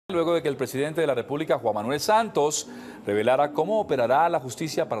Luego de que el presidente de la República, Juan Manuel Santos, revelara cómo operará la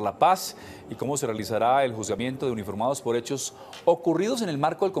justicia para la paz y cómo se realizará el juzgamiento de uniformados por hechos ocurridos en el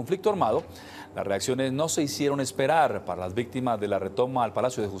marco del conflicto armado, las reacciones no se hicieron esperar. Para las víctimas de la retoma al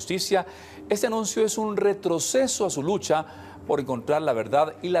Palacio de Justicia, este anuncio es un retroceso a su lucha por encontrar la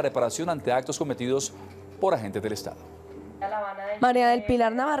verdad y la reparación ante actos cometidos por agentes del Estado. María del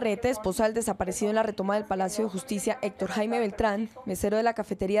Pilar Navarrete, esposa del desaparecido en la retoma del Palacio de Justicia, Héctor Jaime Beltrán, mesero de la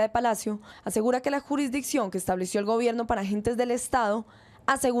cafetería de Palacio, asegura que la jurisdicción que estableció el gobierno para agentes del Estado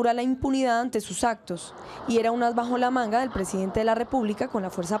asegura la impunidad ante sus actos y era un as bajo la manga del presidente de la República con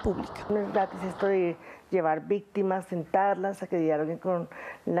la fuerza pública. No es gratis esto de llevar víctimas, sentarlas, a que dialoguen con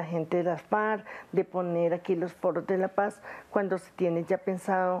la gente de las FARC, de poner aquí los foros de la paz, cuando se tiene ya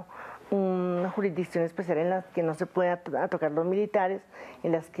pensado una jurisdicción especial en la que no se pueda tocar los militares,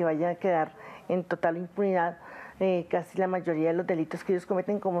 en las que vayan a quedar en total impunidad casi la mayoría de los delitos que ellos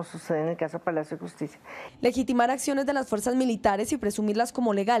cometen, como sucede en el caso Palacio de Justicia. Legitimar acciones de las fuerzas militares y presumirlas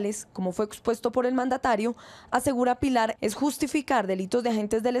como legales, como fue expuesto por el mandatario, asegura Pilar, es justificar delitos de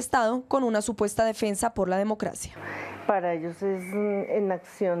agentes del Estado con una supuesta defensa por la democracia. Para ellos es en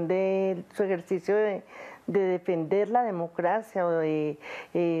acción de su ejercicio de defender la democracia o de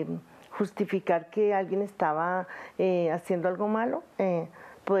justificar que alguien estaba haciendo algo malo,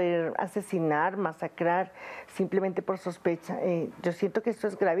 poder asesinar, masacrar, simplemente por sospecha. Yo siento que esto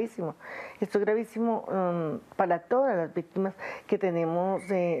es gravísimo para todas las víctimas que tenemos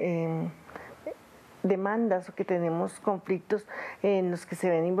demandas o que tenemos conflictos en los que se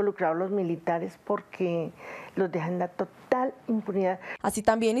ven involucrados los militares porque los dejan en la total impunidad. Así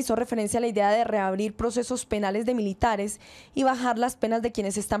también hizo referencia a la idea de reabrir procesos penales de militares y bajar las penas de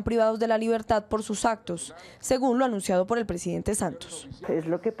quienes están privados de la libertad por sus actos, según lo anunciado por el presidente Santos. Es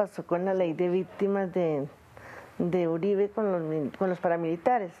lo que pasó con la ley de víctimas de Uribe con los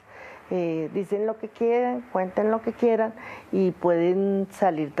paramilitares. Dicen lo que quieran, cuentan lo que quieran y pueden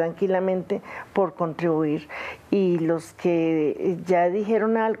salir tranquilamente por contribuir. Y los que ya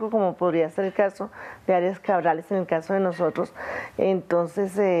dijeron algo, como podría ser el caso de Arias Cabrales en el caso de nosotros,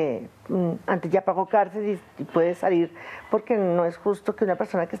 entonces antes ya pagó cárcel y puede salir, porque no es justo que una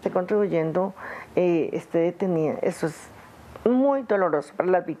persona que esté contribuyendo esté detenida. Eso es muy doloroso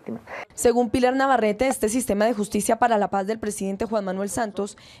para las víctimas. Según Pilar Navarrete, este sistema de justicia para la paz del presidente Juan Manuel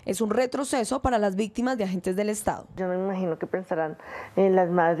Santos es un retroceso para las víctimas de agentes del Estado. Yo me imagino que pensarán en las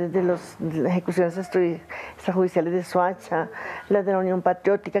madres de las ejecuciones extrajudiciales de Soacha, las de la Unión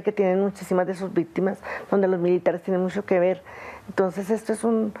Patriótica, que tienen muchísimas de sus víctimas, donde los militares tienen mucho que ver. Entonces esto es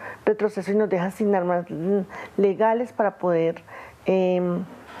un retroceso y nos deja sin armas legales para poder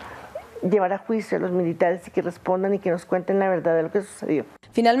llevar a juicio a los militares y que respondan y que nos cuenten la verdad de lo que sucedió.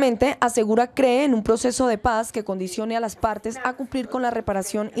 Finalmente, asegura cree en un proceso de paz que condicione a las partes a cumplir con la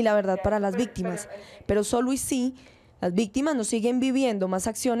reparación y la verdad para las víctimas, pero solo y sí, las víctimas no siguen viviendo más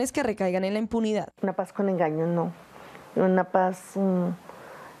acciones que recaigan en la impunidad. Una paz con engaños no, una paz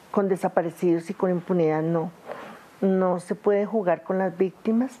con desaparecidos y con impunidad no. No se puede jugar con las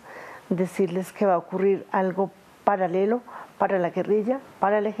víctimas, decirles que va a ocurrir algo paralelo para la guerrilla,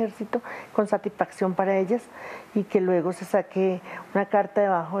 para el ejército, con satisfacción para ellas, y que luego se saque una carta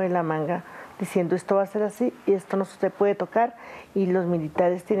debajo de la manga diciendo esto va a ser así y esto no se puede tocar, y los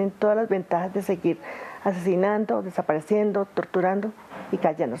militares tienen todas las ventajas de seguir asesinando, desapareciendo, torturando y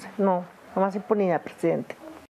callándose. No más impunidad, presidente.